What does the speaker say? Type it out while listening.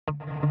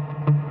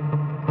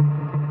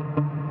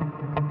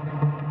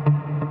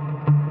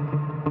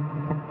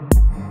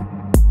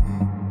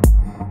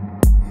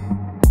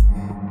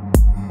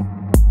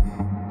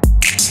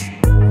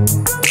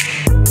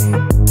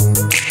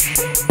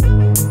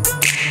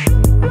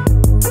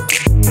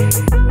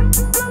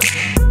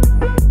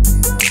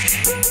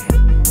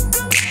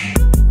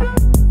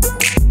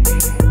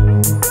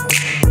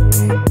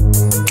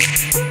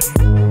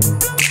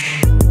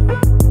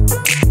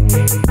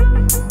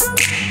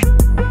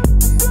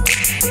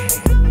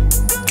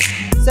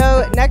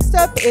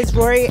Is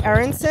Rory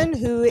Aronson,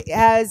 who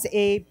is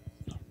a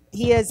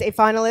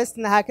finalist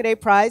in the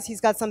Hackaday Prize. He's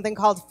got something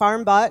called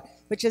Farmbot,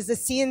 which is a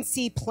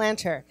CNC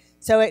planter.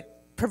 So it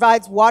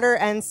provides water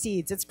and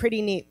seeds. It's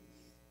pretty neat.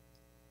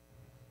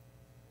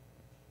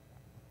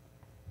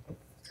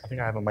 I think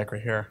I have a mic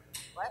right here.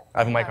 What? I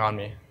have a mic on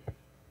me.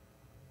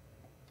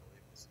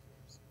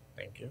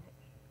 Thank you.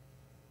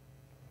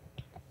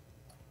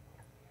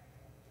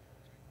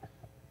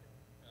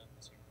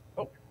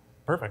 Oh,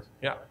 perfect.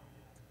 Yeah.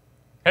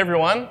 Hey,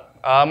 everyone.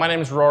 My name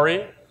is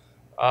Rory.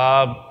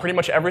 Pretty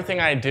much everything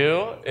I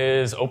do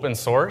is open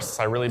source.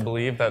 I really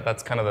believe that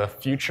that's kind of the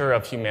future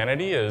of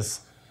humanity,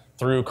 is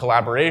through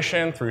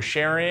collaboration, through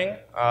sharing.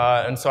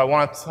 And so I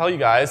want to tell you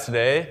guys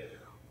today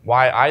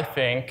why I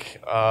think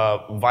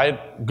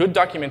good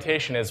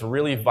documentation is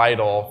really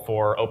vital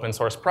for open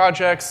source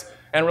projects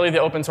and really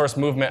the open source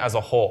movement as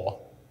a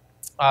whole.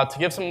 To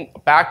give some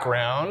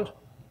background,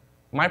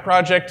 my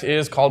project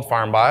is called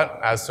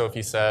Farmbot, as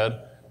Sophie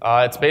said.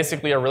 It's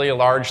basically a really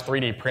large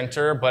 3D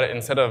printer, but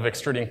instead of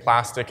extruding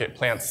plastic, it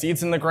plants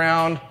seeds in the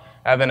ground,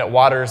 and then it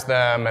waters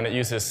them, and it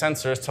uses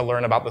sensors to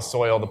learn about the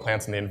soil, the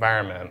plants, and the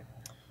environment.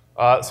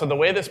 So the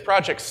way this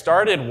project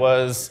started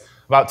was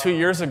about 2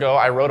 years ago,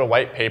 I wrote a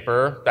white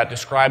paper that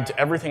described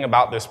everything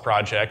about this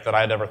project that I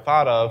had ever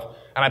thought of,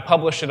 and I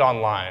published it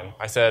online.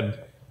 I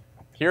said,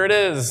 here it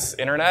is,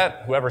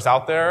 internet, whoever's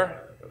out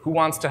there, who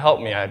wants to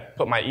help me? I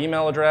put my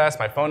email address,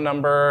 my phone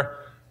number,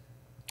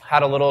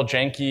 had a little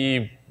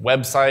janky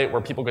website where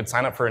people could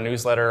sign up for a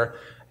newsletter,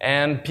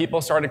 and people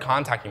started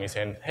contacting me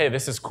saying, hey,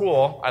 this is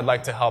cool, I'd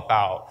like to help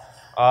out.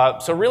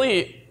 So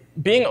really,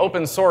 being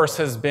open source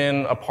has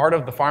been a part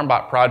of the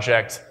Farmbot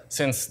project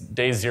since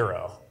day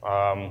zero.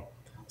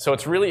 So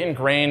it's really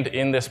ingrained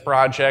in this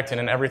project and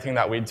in everything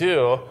that we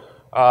do.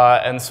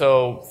 And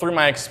so through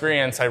my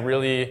experience, I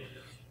really,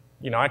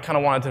 I kind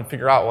of wanted to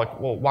figure out, like,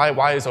 well,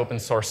 why is open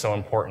source so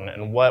important,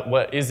 and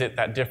what is it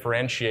that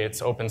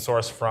differentiates open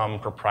source from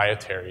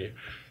proprietary?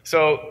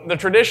 So the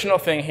traditional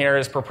thing here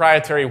is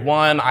proprietary.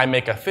 1, I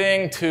make a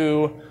thing.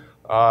 2,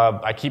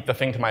 I keep the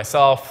thing to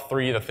myself.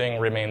 3, the thing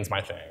remains my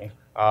thing.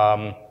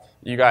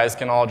 You guys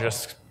can all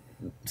just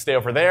stay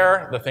over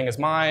there. The thing is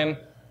mine.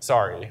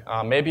 Sorry.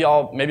 Maybe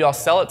I'll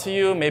sell it to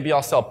you. Maybe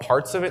I'll sell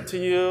parts of it to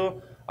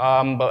you.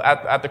 But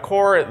at the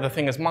core, the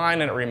thing is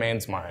mine, and it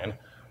remains mine.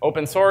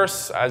 Open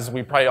source, as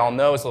we probably all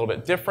know, is a little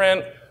bit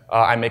different.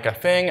 I make a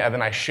thing, and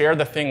then I share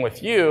the thing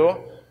with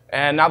you,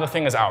 and now the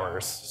thing is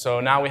ours. So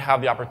now we have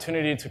the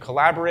opportunity to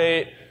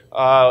collaborate.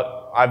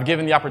 I've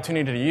given the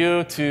opportunity to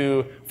you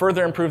to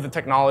further improve the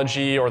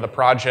technology or the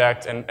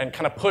project and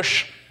kind of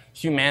push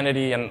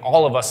humanity and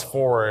all of us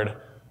forward,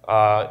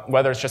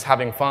 whether it's just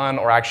having fun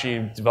or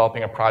actually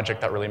developing a project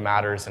that really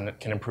matters and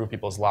can improve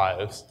people's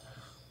lives.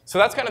 So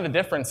that's kind of the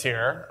difference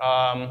here.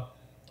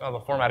 The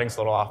formatting's a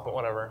little off, but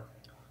whatever.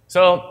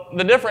 So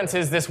the difference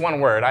is this one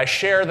word. I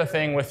share the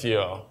thing with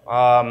you.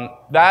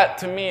 That,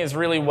 to me, is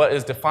really what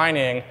is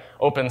defining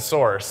open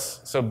source.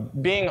 So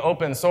being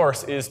open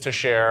source is to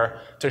share.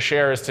 To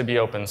share is to be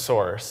open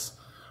source.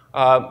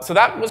 So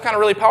that was kind of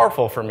really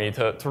powerful for me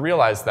to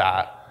realize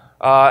that.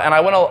 And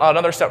I went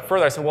another step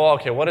further. I said, well,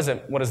 OK, what does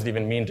it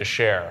even mean to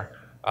share?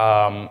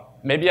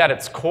 Maybe at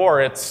its core,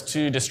 it's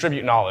to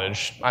distribute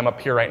knowledge. I'm up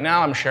here right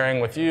now. I'm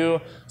sharing with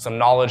you some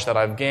knowledge that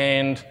I've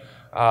gained.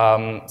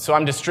 So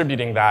I'm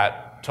distributing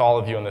that to all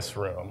of you in this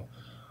room.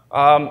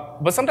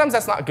 But sometimes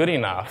that's not good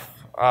enough.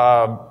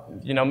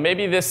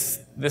 Maybe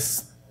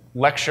this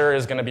lecture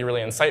is going to be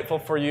really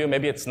insightful for you.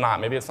 Maybe it's not.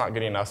 Maybe it's not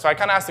good enough. So I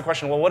kind of asked the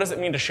question, well, what does it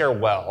mean to share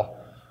well?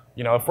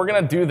 If we're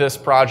going to do this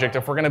project,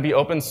 if we're going to be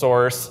open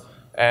source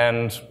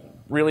and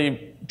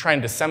really try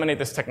and disseminate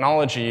this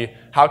technology,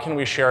 how can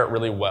we share it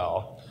really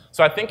well?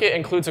 So I think it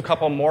includes a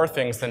couple more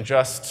things than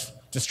just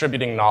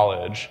distributing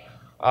knowledge.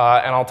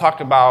 And I'll talk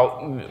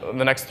about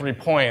the next 3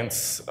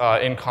 points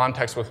in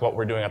context with what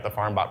we're doing at the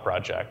Farmbot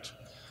project.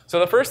 So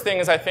the first thing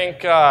is, I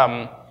think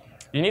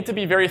you need to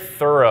be very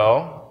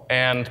thorough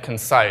and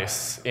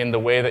concise in the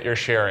way that you're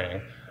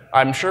sharing.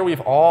 I'm sure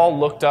we've all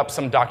looked up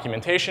some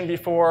documentation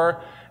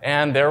before,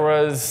 and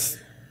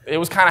it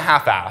was kind of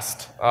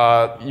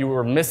half-assed. You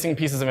were missing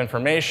pieces of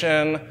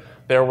information.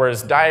 There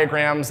was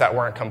diagrams that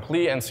weren't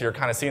complete, and so you're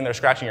kind of sitting there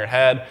scratching your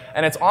head.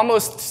 And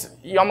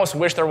you almost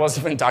wish there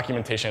wasn't even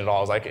documentation at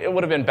all. It's like, it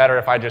would have been better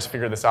if I just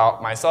figured this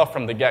out myself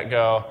from the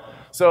get-go.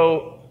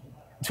 So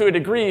to a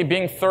degree,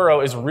 being thorough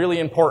is really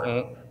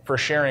important for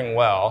sharing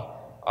well.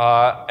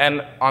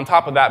 And on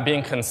top of that,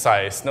 being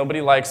concise.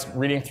 Nobody likes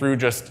reading through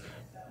just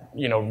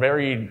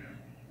very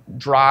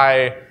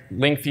dry,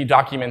 lengthy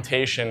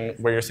documentation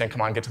where you're saying,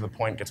 come on, get to the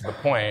point, get to the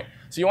point.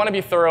 So you want to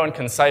be thorough and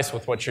concise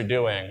with what you're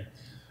doing.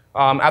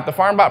 At the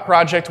Farmbot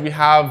project, we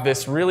have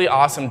this really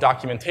awesome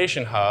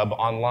documentation hub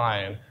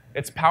online.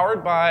 It's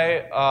powered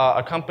by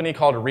a company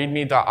called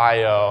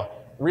readme.io.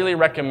 Really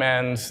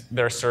recommend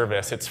their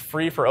service. It's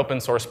free for open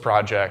source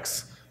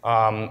projects.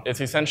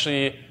 It's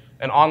essentially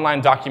an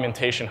online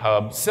documentation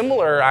hub,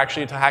 similar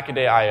actually to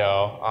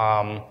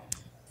Hackaday.io.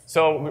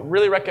 So we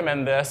really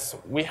recommend this.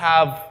 We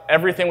have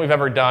everything we've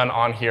ever done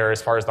on here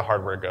as far as the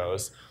hardware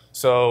goes.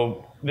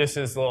 So this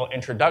is a little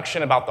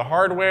introduction about the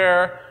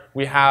hardware.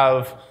 We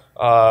have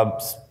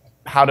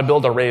how to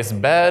build a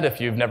raised bed if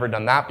you've never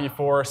done that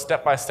before,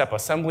 step-by-step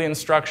assembly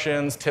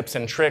instructions, tips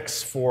and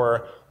tricks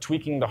for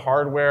tweaking the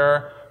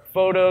hardware,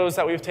 photos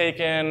that we've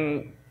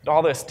taken,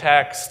 all this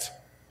text,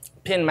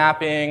 pin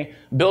mapping,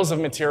 bills of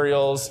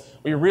materials.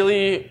 We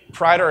really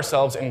pride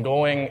ourselves in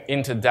going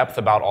into depth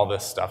about all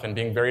this stuff and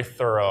being very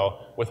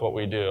thorough with what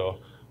we do.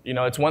 You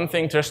know, it's one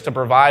thing just to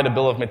provide a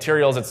bill of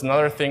materials. It's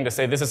another thing to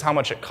say, this is how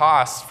much it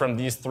costs from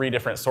these 3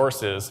 different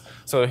sources.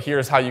 So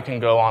here's how you can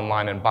go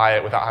online and buy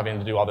it without having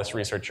to do all this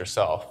research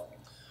yourself.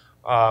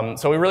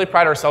 So we really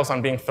pride ourselves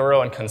on being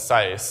thorough and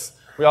concise.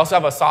 We also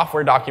have a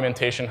software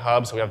documentation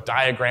hub, so we have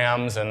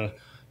diagrams, and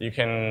you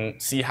can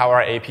see how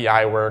our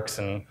API works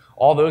and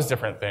all those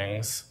different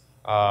things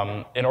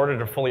in order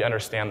to fully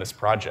understand this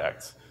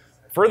project.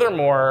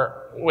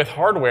 Furthermore, with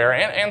hardware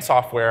and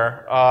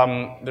software,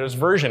 there's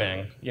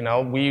versioning. You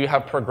know, we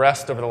have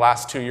progressed over the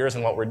last 2 years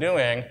in what we're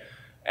doing,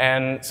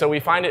 and so we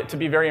find it to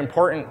be very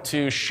important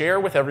to share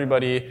with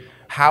everybody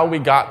how we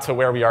got to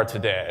where we are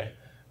today.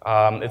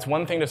 It's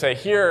one thing to say,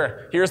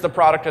 here's the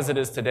product as it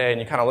is today, and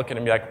you kind of look at it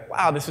and be like,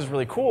 wow, this is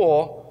really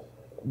cool,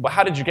 but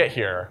how did you get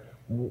here?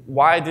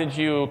 Why did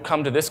you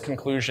come to this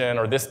conclusion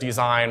or this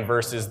design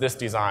versus this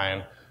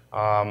design?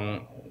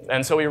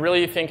 And so we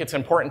really think it's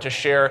important to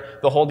share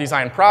the whole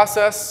design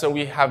process. So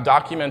we have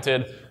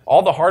documented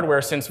all the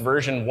hardware since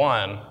version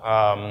 1.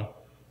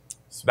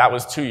 So that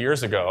was 2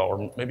 years ago,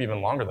 or maybe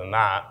even longer than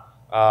that.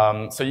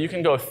 So you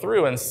can go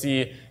through and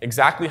see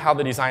exactly how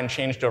the design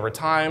changed over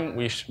time.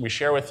 We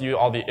share with you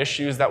all the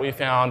issues that we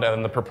found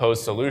and the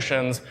proposed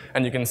solutions,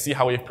 and you can see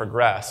how we've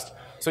progressed.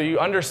 So you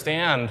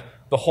understand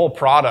the whole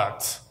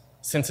product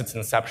since its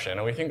inception,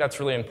 and we think that's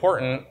really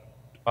important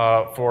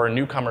for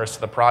newcomers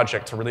to the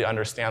project to really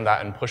understand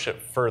that and push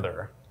it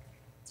further.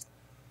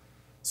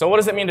 So what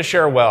does it mean to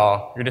share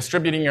well? You're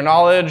distributing your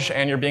knowledge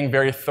and you're being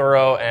very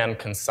thorough and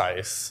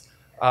concise.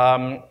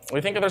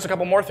 We think there's a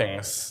couple more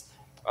things.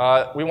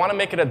 We want to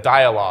make it a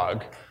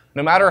dialogue.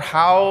 No matter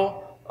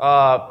how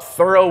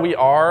thorough we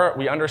are,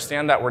 we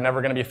understand that we're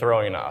never going to be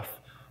thorough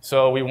enough.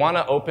 So we want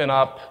to open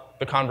up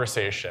the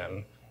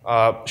conversation.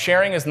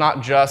 Sharing is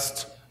not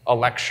just a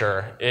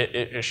lecture.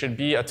 It should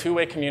be a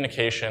two-way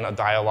communication, a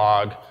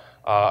dialogue,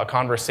 a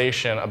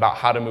conversation about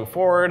how to move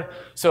forward.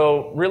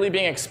 So really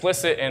being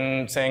explicit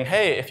in saying,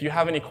 hey, if you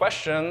have any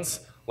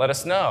questions, let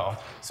us know.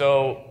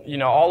 So, you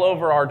know, all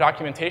over our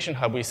documentation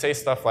hub, we say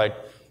stuff like,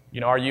 you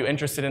know, are you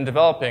interested in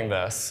developing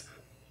this?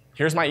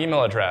 Here's my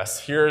email address.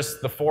 Here's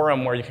the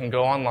forum where you can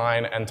go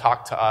online and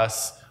talk to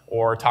us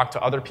or talk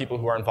to other people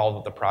who are involved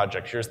with the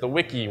project. Here's the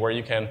wiki where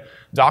you can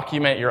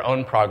document your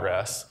own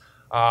progress.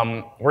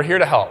 We're here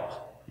to help.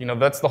 You know,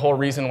 that's the whole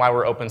reason why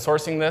we're open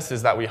sourcing this,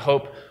 is that we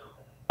hope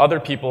other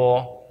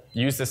people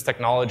use this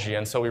technology,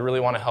 and so we really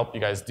want to help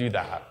you guys do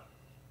that.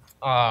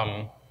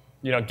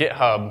 You know,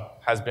 GitHub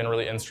has been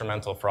really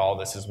instrumental for all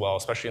this as well,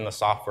 especially in the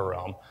software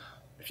realm.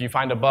 If you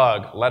find a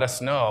bug, let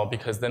us know,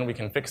 because then we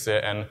can fix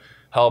it and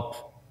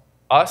help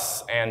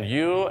us and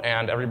you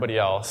and everybody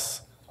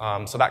else.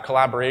 So that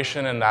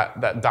collaboration and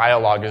that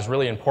dialogue is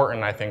really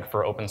important, I think,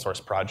 for open source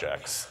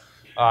projects.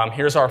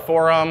 Here's our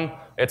forum.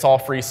 It's all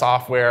free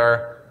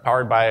software,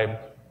 powered by,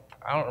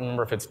 I don't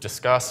remember if it's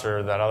Discuss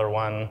or that other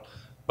one,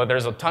 but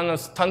there's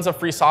tons of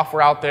free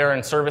software out there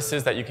and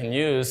services that you can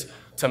use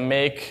to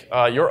make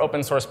your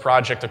open source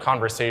project a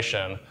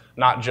conversation,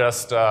 not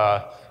just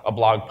a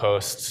blog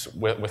post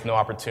with no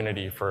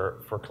opportunity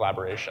for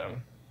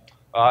collaboration.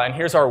 And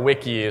here's our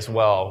wiki as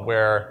well,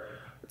 where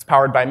it's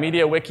powered by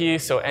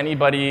MediaWiki, so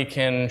anybody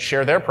can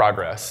share their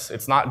progress.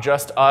 It's not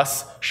just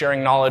us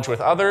sharing knowledge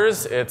with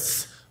others,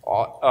 it's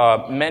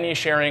many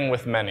sharing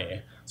with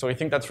many. So we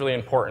think that's really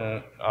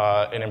important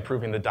in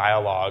improving the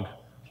dialogue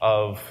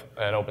of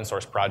an open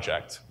source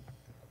project.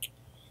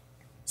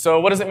 So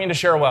what does it mean to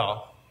share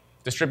well?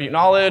 Distribute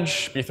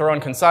knowledge, be thorough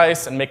and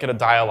concise, and make it a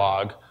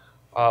dialogue.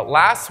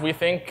 Last, we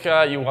think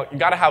you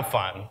got to have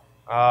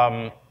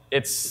fun.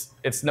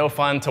 It's no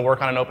fun to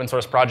work on an open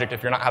source project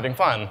if you're not having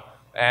fun.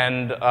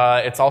 And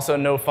it's also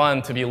no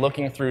fun to be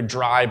looking through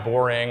dry,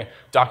 boring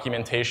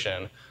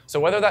documentation. So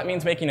whether that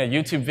means making a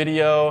YouTube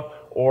video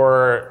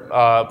or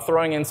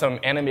throwing in some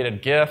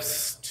animated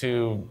GIFs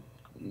to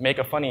make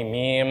a funny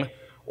meme,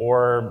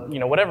 or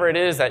whatever it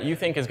is that you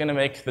think is going to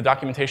make the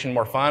documentation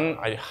more fun,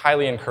 I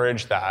highly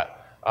encourage that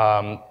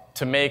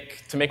to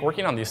make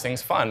working on these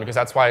things fun, because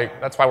that's why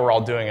we're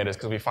all doing it, is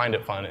because we find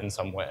it fun in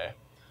some way.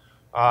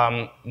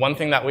 One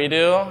thing that we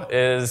do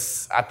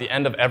is at the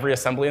end of every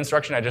assembly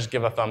instruction, I just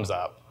give a thumbs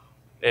up.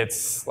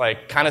 It's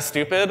like kind of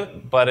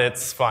stupid, but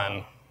it's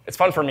fun. It's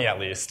fun for me at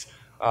least.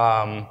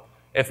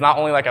 It's not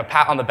only like a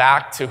pat on the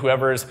back to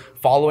whoever's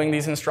following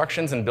these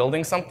instructions and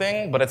building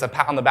something, but it's a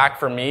pat on the back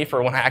for me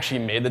for when I actually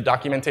made the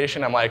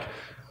documentation. I'm like,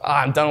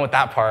 I'm done with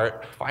that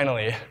part,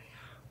 finally.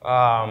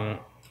 And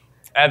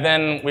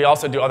then we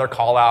also do other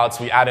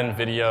call-outs. We add in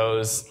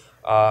videos,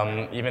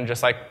 even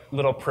just like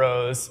little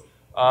pros.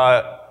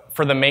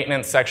 For the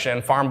maintenance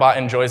section, Farmbot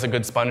enjoys a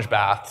good sponge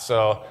bath.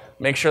 So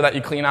make sure that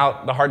you clean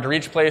out the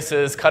hard-to-reach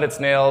places, cut its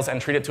nails, and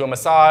treat it to a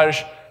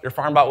massage. Your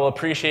Farmbot will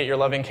appreciate your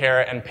loving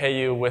care and pay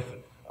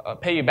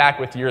you back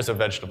with years of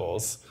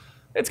vegetables.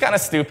 It's kind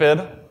of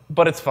stupid,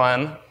 but it's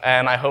fun,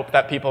 and I hope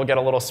that people get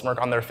a little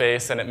smirk on their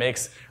face, and it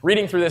makes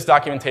reading through this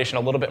documentation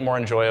a little bit more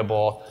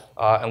enjoyable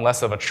and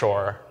less of a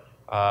chore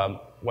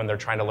when they're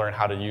trying to learn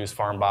how to use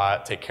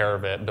Farmbot, take care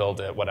of it, build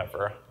it,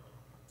 whatever.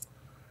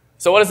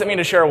 So what does it mean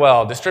to share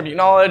well? Distribute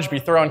knowledge, be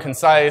thorough and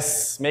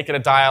concise, make it a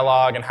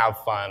dialogue, and have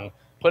fun.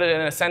 Put it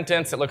in a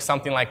sentence, it looks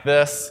something like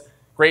this.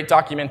 Great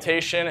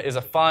documentation is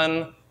a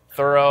fun,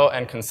 thorough,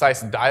 and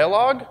concise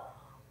dialogue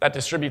that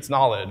distributes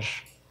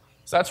knowledge.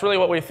 So that's really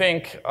what we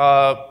think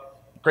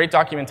great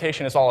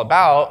documentation is all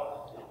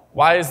about.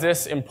 Why is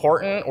this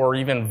important or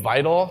even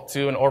vital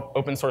to an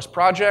open source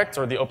project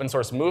or the open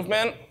source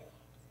movement?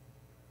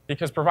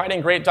 Because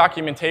providing great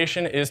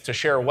documentation is to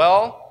share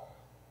well,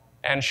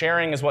 and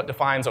sharing is what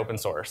defines open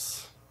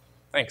source.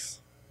 Thanks.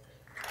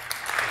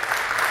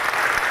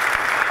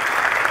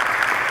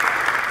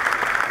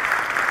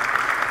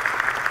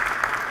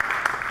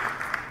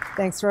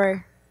 Thanks,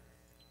 Rory.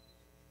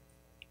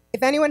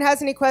 If anyone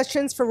has any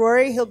questions for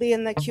Rory, he'll be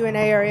in the Q&A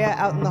area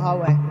out in the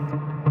hallway.